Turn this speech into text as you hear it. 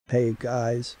Hey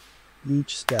guys,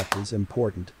 each step is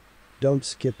important. Don't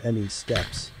skip any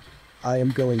steps. I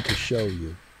am going to show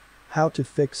you how to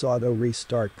fix auto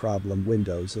restart problem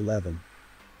Windows 11.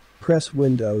 Press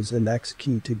Windows and X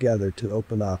key together to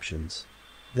open options.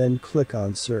 Then click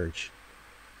on search.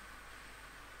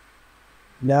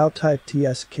 Now type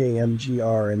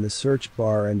TSKMGR in the search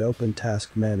bar and open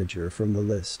Task Manager from the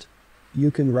list.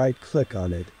 You can right-click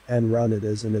on it and run it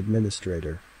as an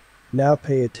administrator. Now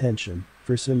pay attention,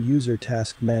 for some user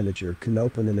Task Manager can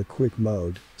open in a quick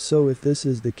mode, so if this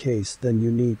is the case then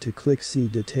you need to click See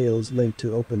Details link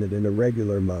to open it in a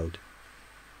regular mode.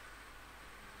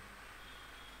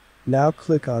 Now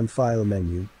click on File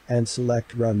menu and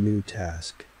select Run New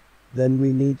Task. Then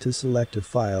we need to select a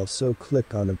file, so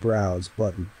click on a Browse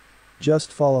button.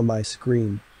 Just follow my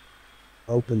screen.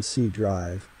 Open C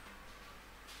drive.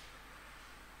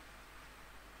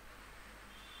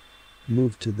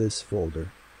 Move to this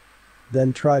folder.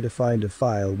 Then try to find a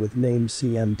file with name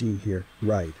CMD here,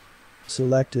 right.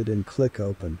 Select it and click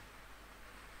Open.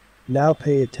 Now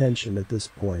pay attention at this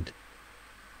point.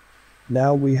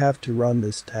 Now we have to run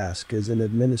this task as an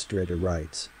administrator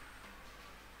rights.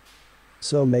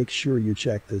 So make sure you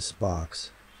check this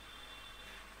box.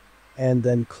 And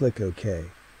then click OK.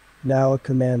 Now a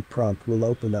command prompt will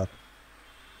open up.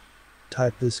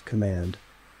 Type this command,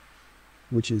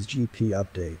 which is gp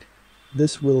update.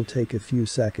 This will take a few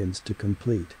seconds to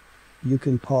complete. You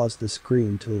can pause the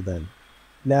screen till then.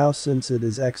 Now since it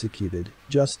is executed,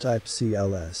 just type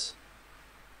cls.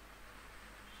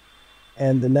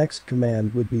 And the next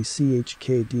command would be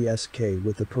chkdsk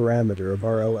with the parameter of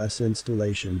our OS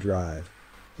installation drive.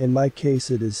 In my case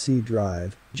it is C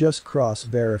drive, just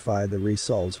cross-verify the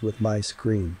results with my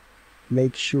screen.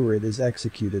 Make sure it is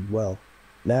executed well.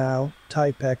 Now,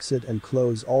 type exit and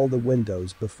close all the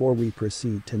windows before we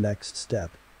proceed to next step.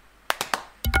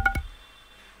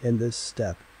 In this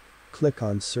step, click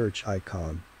on search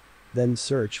icon. Then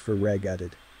search for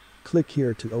regedit. Click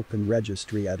here to open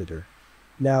Registry Editor.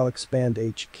 Now expand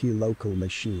HKey local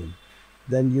machine.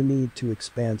 Then you need to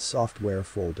expand software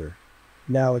folder.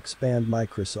 Now expand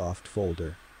Microsoft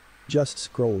folder. Just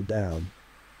scroll down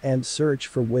and search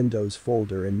for Windows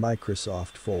folder in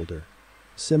Microsoft folder.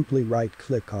 Simply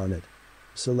right-click on it,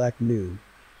 select New,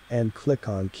 and click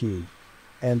on Key,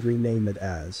 and rename it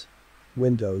as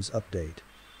Windows Update.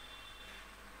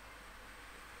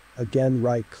 Again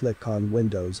right-click on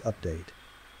Windows Update,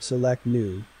 select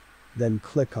New, then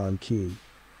click on Key,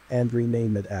 and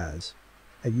rename it as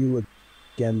AU.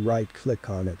 Again right-click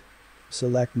on it,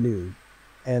 select New,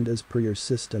 and as per your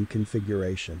system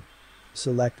configuration,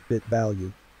 select bit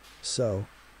value. So,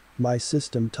 my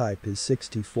system type is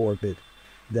 64-bit.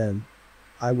 Then,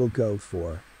 I will go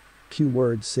for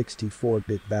keyword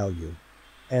 64-bit value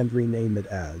and rename it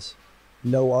as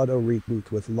No Auto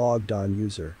Reboot with Logged On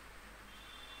User.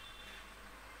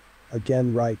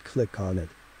 Again right-click on it,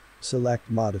 select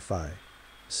Modify.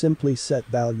 Simply set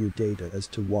value data as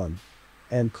to 1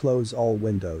 and close all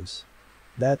windows.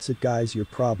 That's it guys, your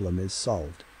problem is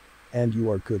solved and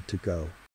you are good to go.